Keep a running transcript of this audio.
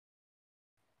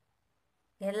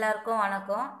எல்லாருக்கும்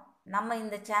வணக்கம். நம்ம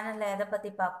இந்த சேனல்ல எதை பத்தி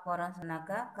பார்க்க போறோம்னு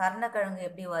சொன்னாக்கா, கருணக்கிழங்கு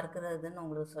எப்படி வறுக்கிறதுன்னு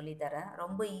உங்களுக்கு சொல்லித் தரேன்.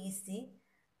 ரொம்ப ஈஸி.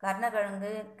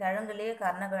 கருணக்கிழங்கு கிழங்குலேயே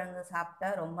கருணக்கிழங்கு சாப்பிட்டா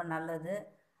ரொம்ப நல்லது.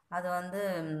 அது வந்து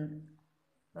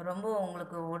ரொம்ப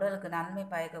உங்களுக்கு உடலுக்கு நன்மை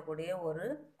பயக்கக்கூடிய ஒரு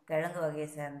கிழங்கு வகையை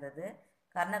சேர்ந்தது.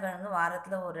 கருணக்கிழங்கு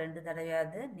வாரத்தில் ஒரு 2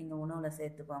 தடவையாவது நீங்கள் உணவில்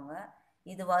சேர்த்துக்கோங்க.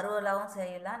 இது வறுவலாகவும்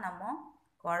செய்யலாம், நம்ம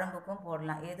குழம்புக்கும்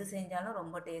போடலாம். எது செஞ்சாலும்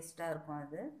ரொம்ப டேஸ்ட்டாக இருக்கும்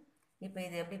அது. இப்போ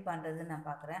இது எப்படி பண்ணுறதுன்னு நான்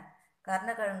பார்க்குறேன்.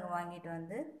 கருணக்கிழங்கு வாங்கிட்டு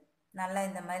வந்து நல்லா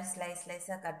இந்த மாதிரி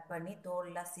ஸ்லைஸாக கட் பண்ணி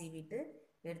தோல்லாம் சீவிட்டு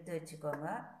எடுத்து வச்சுக்கோங்க.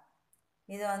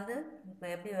 இதை வந்து இப்போ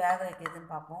எப்படி வேக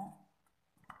வைக்கிறதுன்னு பார்ப்போம்.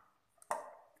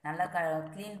 நல்லா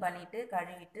க்ளீன் பண்ணிவிட்டு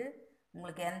கழுவிட்டு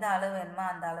உங்களுக்கு எந்த அளவு வேணுமோ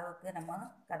அந்த அளவுக்கு நம்ம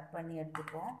கட் பண்ணி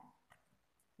எடுத்துப்போம்.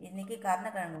 இன்றைக்கி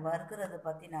கருணக்கிழங்கு வறுக்கிறத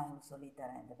பற்றி நான் உங்களுக்கு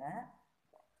சொல்லித்தரேன். இதில்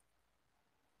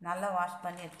நல்லா வாஷ்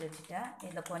பண்ணி எடுத்து வச்சுட்டேன்.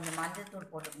 இதில் கொஞ்சம் மஞ்சள்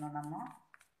தூள் போட்டுக்கணும். நம்ம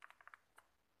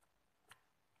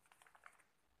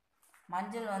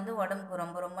மஞ்சள் வந்து உடம்புக்கு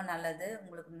ரொம்ப ரொம்ப நல்லது.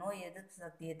 உங்களுக்கு நோய் எதிர்ப்பு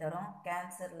சக்தியை தரும்.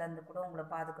 கேன்சர்லேருந்து கூட உங்களை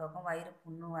பாதுகாக்கும். வயிறு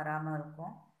புண்ணு வராமல்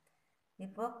இருக்கும்.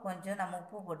 இப்போ கொஞ்சம் நம்ம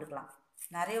உப்பு போட்டுக்கலாம்.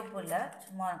 நிறைய உப்பு இல்லை,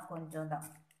 சும்மா கொஞ்சம் தான்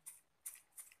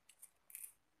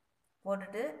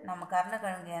போட்டுட்டு நம்ம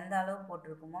கருணக்கிழங்கு எந்த அளவு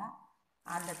போட்டிருக்குமோ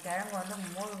அந்த கிழங்கு வந்து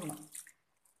மூழ்கணும்.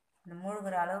 இந்த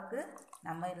மூழ்கிற அளவுக்கு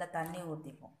நம்ம இதில் தண்ணி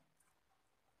ஊற்றிப்போம்.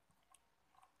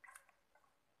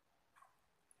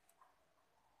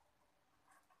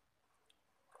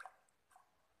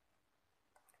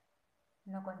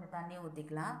 இன்னும் கொஞ்சம் தண்ணி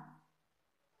ஊற்றிக்கலாம்.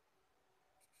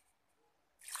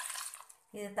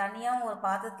 இது தனியாக ஒரு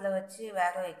பாத்திரத்தில் வச்சு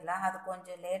வேக வைக்கலாம். அது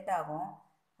கொஞ்சம் லேட் ஆகும்.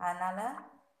 அதனால்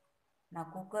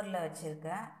நான் குக்கரில்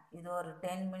வச்சுருக்கேன். இது ஒரு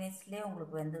 10 மினிட்ஸ்லேயே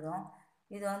உங்களுக்கு வெந்துடும்.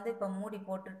 இது வந்து இப்போ மூடி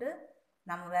போட்டுட்டு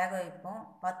நம்ம வேக வைப்போம்.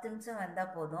 10 நிமிஷம்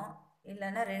வெந்தால் போதும்.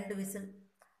 இல்லைன்னா 2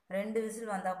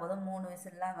 விசில் வந்தால் போதும். 3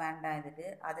 விசில்லாம் வேண்டாம். இதுக்கு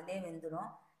அதிலே வெந்துடும்.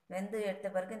 வெந்து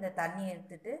எடுத்த பிறகு இந்த தண்ணி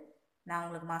எடுத்துட்டு நான்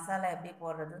உங்களுக்கு மசாலா எப்படி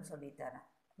போடுறதுன்னு சொல்லித்தரேன்.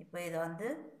 இப்போ இதை வந்து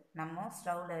நம்ம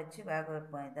ஸ்டவ்வில் வச்சு வேக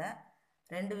வைப்போம். இதை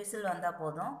 2 விசில் வந்தால்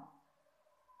போதும்.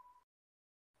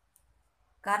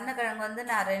 கருணக்கிழங்கு வந்து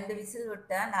நான் 2 விசில்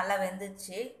விட்டேன். நல்லா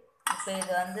வெந்துச்சு. இப்போ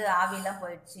இது வந்து ஆவிலாம்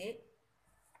போயிடுச்சு.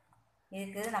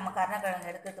 இதுக்கு நம்ம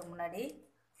கருணக்கிழங்கு எடுக்கிறதுக்கு முன்னாடி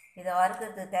இதை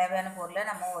வறுக்கிறதுக்கு தேவையான பொருளை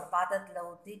நம்ம ஒரு பாத்திரத்தில்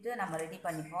ஊற்றிட்டு நம்ம ரெடி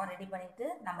பண்ணிப்போம். ரெடி பண்ணிவிட்டு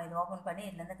நம்ம இதை ஓப்பன் பண்ணி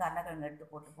இதுலேருந்து கருணக்கிழங்கு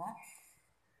எடுத்து போட்டுப்போம்.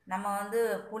 நம்ம வந்து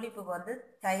புளிப்புக்கு வந்து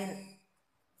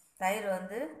தயிர்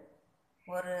வந்து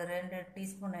ஒரு 2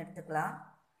 டீஸ்பூன் எடுத்துக்கலாம்.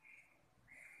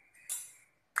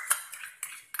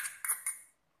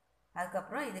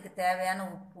 அதுக்கப்புறம் இதுக்கு தேவையான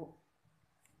உப்பு.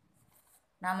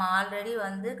 நம்ம ஆல்ரெடி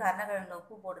வந்து கருணக்கிழங்குல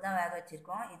உப்பு போட்டு தான் வேக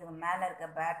வச்சுருக்கோம். இது மேலே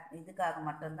இருக்க இதுக்காக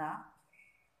மட்டும்தான்,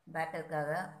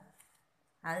 பேட்டருக்காக.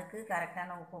 அதுக்கு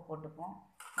கரெக்டான உப்பு போட்டுப்போம்.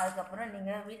 அதுக்கப்புறம்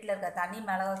நீங்கள் வீட்டில் இருக்க தனி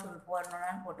மிளகாத்தூள்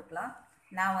போடணுன்னு போட்டுக்கலாம்.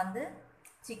 நான் வந்து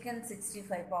சிக்கன்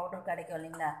 65 பவுடர் கிடைக்கும்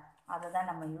இல்லைங்களா, அதை தான்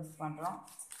நம்ம யூஸ் பண்ணுறோம்.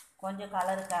 கொஞ்சம்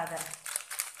கலருக்காக.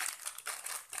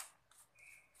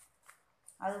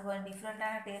 அது கொஞ்சம்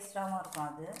டிஃப்ரெண்ட்டான டேஸ்ட்டாகவும்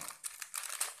இருக்கும்.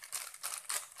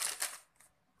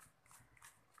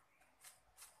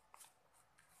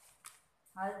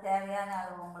 அது தேவையான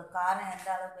அளவு உங்களுக்கு காரம் எந்த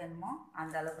அளவுக்கு வேணுமோ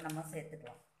அந்த அளவுக்கு நம்ம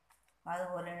சேர்த்துக்கலாம்.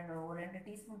 அது ஒரு 2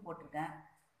 டீஸ்பூன் போட்டிருக்கேன்.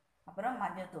 அப்புறம்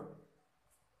மஞ்சள் தூள்.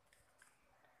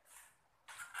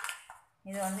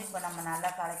 இதை வந்து இப்போ நம்ம நல்லா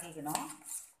கலக்கிக்கணும்.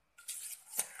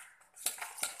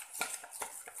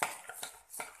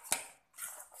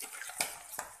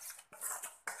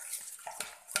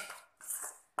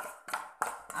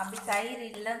 அப்படி தயிர்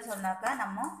இல்லைன்னு சொன்னாக்கா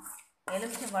நம்ம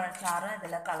எலுமிச்சம்பழம் சாறும்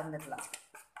இதில் கலந்துக்கலாம்.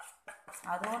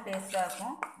 அதுவும் டேஸ்ட்டாக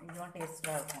இருக்கும், இதுவும்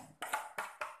டேஸ்ட்டாக இருக்கும்.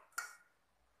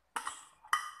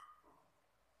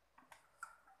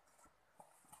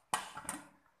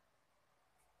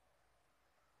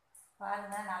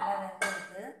 பாருங்கள், நல்லா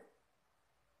வெந்திருக்கு.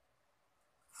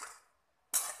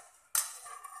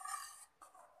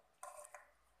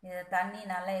 இதை தண்ணி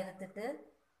நல்லா எடுத்துட்டு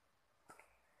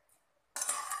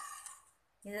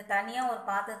இதை தனியாக ஒரு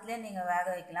பாத்திரத்துலேயே நீங்கள் வேக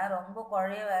வைக்கலாம். ரொம்ப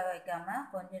குழைய வேக வைக்காமல்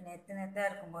கொஞ்சம் நெத்தாக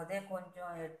இருக்கும்போதே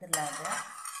கொஞ்சம் எடுத்துடலாம். இது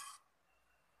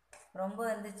ரொம்ப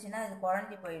இருந்துச்சுன்னா இது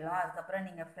குழஞ்சி போயிடும். அதுக்கப்புறம்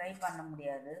நீங்கள் ஃப்ரை பண்ண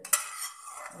முடியாது,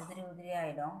 உதிரி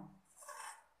ஆகிடும்.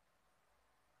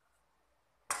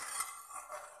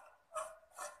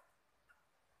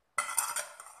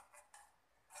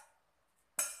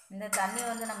 இந்த தண்ணி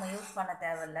வந்து நம்ம யூஸ் பண்ண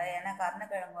தேவையில்லை. ஏன்னா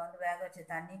கருணக்கிழங்கு வந்து வேக வச்ச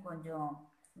தண்ணி கொஞ்சம்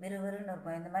விறுவிறுன்னு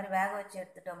இருக்கும். இந்த மாதிரி வேக வச்சு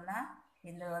எடுத்துட்டோம்னா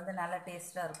இது வந்து நல்லா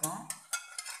டேஸ்ட்டாக இருக்கும்.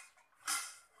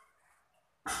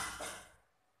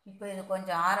 இப்போ இது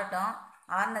கொஞ்சம் ஆறட்டும்.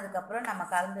 ஆறினதுக்கப்புறம் நம்ம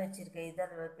கலந்து வச்சுருக்க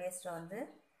இதோட பேஸ்ட்டை வந்து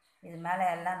இது மேலே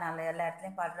எல்லாம் நல்லா எல்லா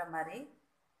இடத்துலையும் படுற மாதிரி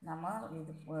நம்ம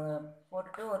இது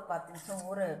போட்டுட்டு ஒரு 10 நிமிஷம்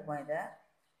ஊற வைப்போம். இதை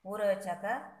ஊற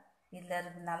வச்சாக்கா இதில்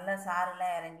இருக்கு நல்ல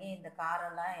சாரெல்லாம் இறங்கி இந்த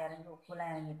காரெல்லாம் இறங்கி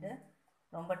உப்புலாம் இறங்கிட்டு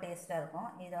ரொம்ப டேஸ்ட்டாக இருக்கும்.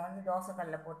 இதை வந்து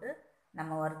தோசைக்கல்லில் போட்டு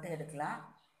நம்ம வறுத்து எடுக்கலாம்.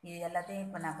 இது எல்லாத்தையும்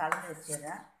இப்போ நான் கலந்து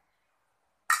வச்சிடுறேன்.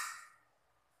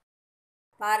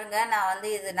 பாருங்கள், நான் வந்து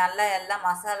இது நல்லா எல்லாம்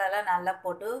மசாலாலாம் நல்லா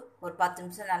போட்டு ஒரு 10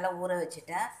 நிமிஷம் நல்லா ஊற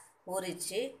வச்சுட்டேன்.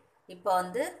 ஊறிச்சு. இப்போ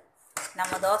வந்து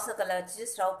நம்ம தோசைக்கல்லை வச்சு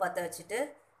ஸ்டவ் பற்ற வச்சுட்டு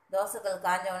தோசைக்கல்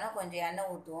காஞ்சவொடனே கொஞ்சம் எண்ணெய்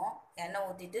ஊற்றுவோம். எண்ணெய்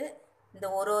ஊற்றிட்டு இந்த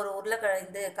ஒரு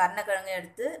உருளைக்கிழங்கு கருணக்கிழங்கு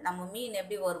எடுத்து நம்ம மீன்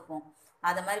எப்படி வறுப்போம்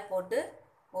அதை மாதிரி போட்டு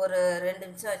ஒரு 2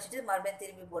 நிமிஷம் வச்சுட்டு மறுபடியும்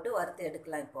திருப்பி போட்டு வறுத்து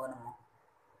எடுக்கலாம். இப்போ நம்ம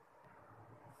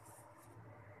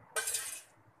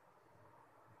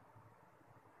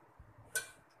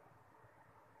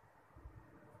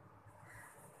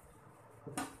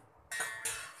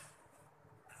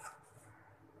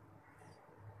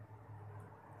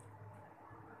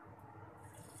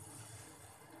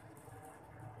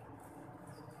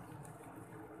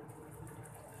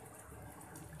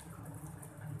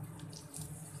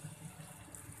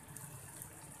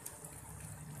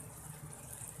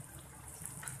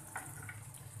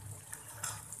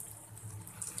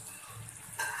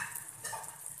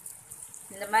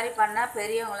இந்த மாதிரி பண்ணால்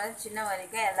பெரியவங்களும் சின்ன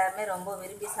வரைக்கும் எல்லாருமே ரொம்ப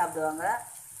விரும்பி சாப்பிடுவாங்க.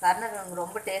 கருணக்கிழங்கு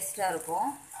ரொம்ப டேஸ்ட்டாக இருக்கும்.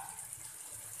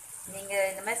 நீங்கள்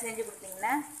இந்த மாதிரி செஞ்சு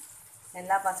கொடுத்தீங்கன்னா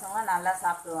எல்லா பசங்களும் நல்லா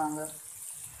சாப்பிடுவாங்க.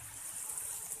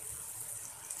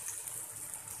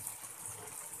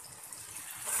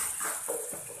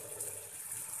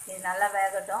 இது நல்லா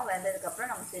வேகட்டும்.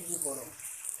 வெந்ததுக்கப்புறம் நம்ம திருப்பி போடுவோம்.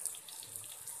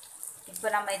 இப்போ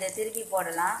நம்ம இதை திருப்பி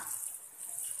போடலாம்.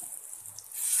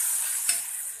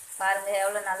 பாருங்கள்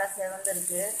எவ்வளோ நல்லா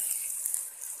செவந்திருக்கு.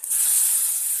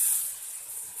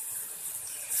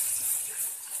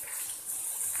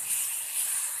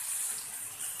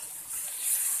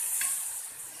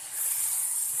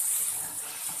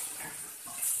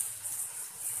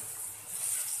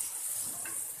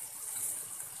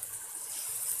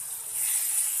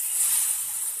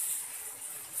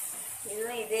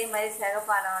 இதுவும் இதே மாதிரி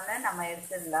சிகப்பானோன்னு நம்ம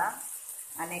எடுத்துடலாம்.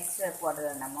 நெக்ஸ்ட்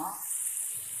போடுறோம். நம்ம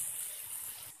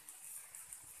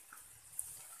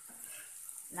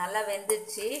நல்லா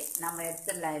வெந்துடுச்சு. நம்ம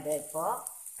எடுத்துடலாம் இதை. இப்போ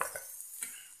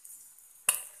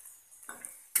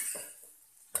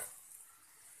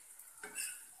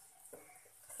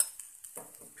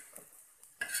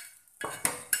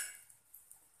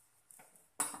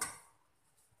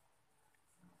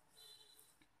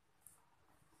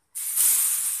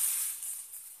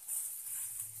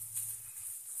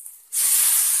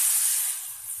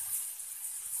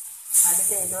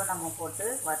அடுத்து ஏதோ நம்ம போட்டு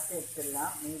வறுத்து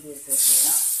எடுத்துடலாம். மீதி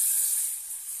இருக்கிறதுலாம்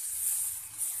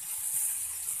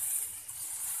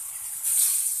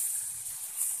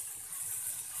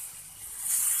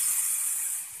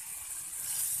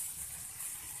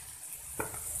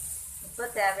இப்போ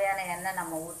தேவையான எண்ணெய்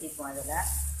நம்ம ஊற்றிப்போம். அதில்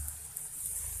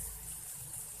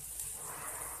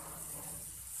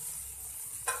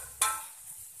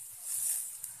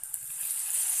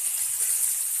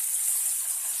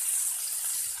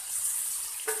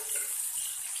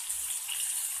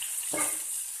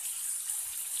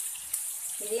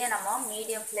இதையே நம்ம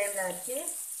மீடியம் ஃப்ளேமில் வச்சு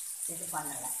இது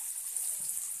பண்ணலாம்.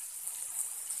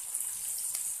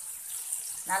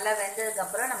 நல்லா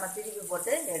வெந்ததுக்கப்புறம் நம்ம திருப்பி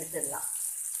போட்டு எடுத்துடலாம்.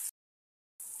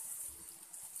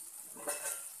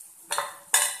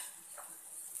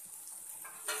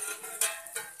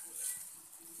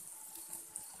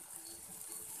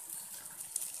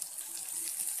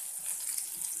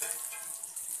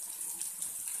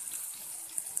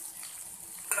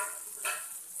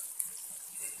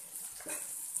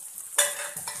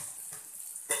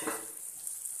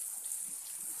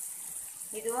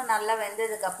 இதுவும் நல்லா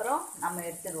வெந்ததுக்கப்புறம் நம்ம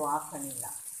எடுத்துடுவோம். ஆஃப்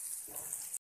பண்ணிடலாம்.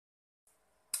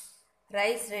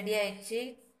 ரைஸ் ரெடி ஆயிடுச்சு.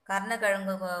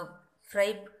 கருணக்கிழங்கு ஃப்ரை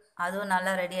அதுவும்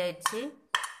நல்லா ரெடி ஆயிடுச்சு.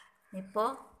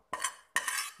 இப்போது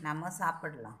நம்ம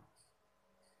சாப்பிடலாம்.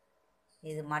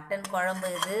 இது மட்டன்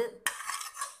குழம்பு.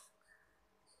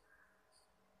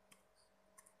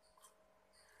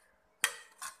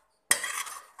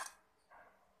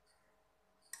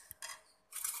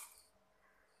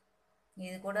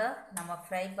 இது கூட நம்ம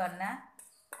ஃப்ரை பண்ண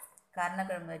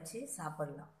கருணக்கிழங்கு வச்சு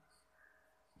சாப்பிடலாம்.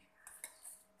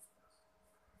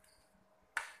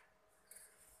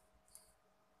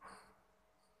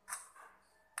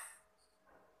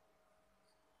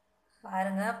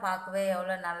 பாருங்கள், பார்க்கவே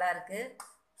எவ்வளோ நல்லா இருக்குது.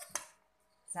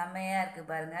 செம்மையாக இருக்குது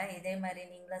பாருங்கள். இதே மாதிரி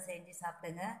நீங்களும் செஞ்சு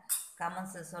சாப்பிடுங்க.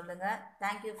 கமெண்ட்ஸில் சொல்லுங்கள்.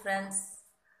 Thank you friends.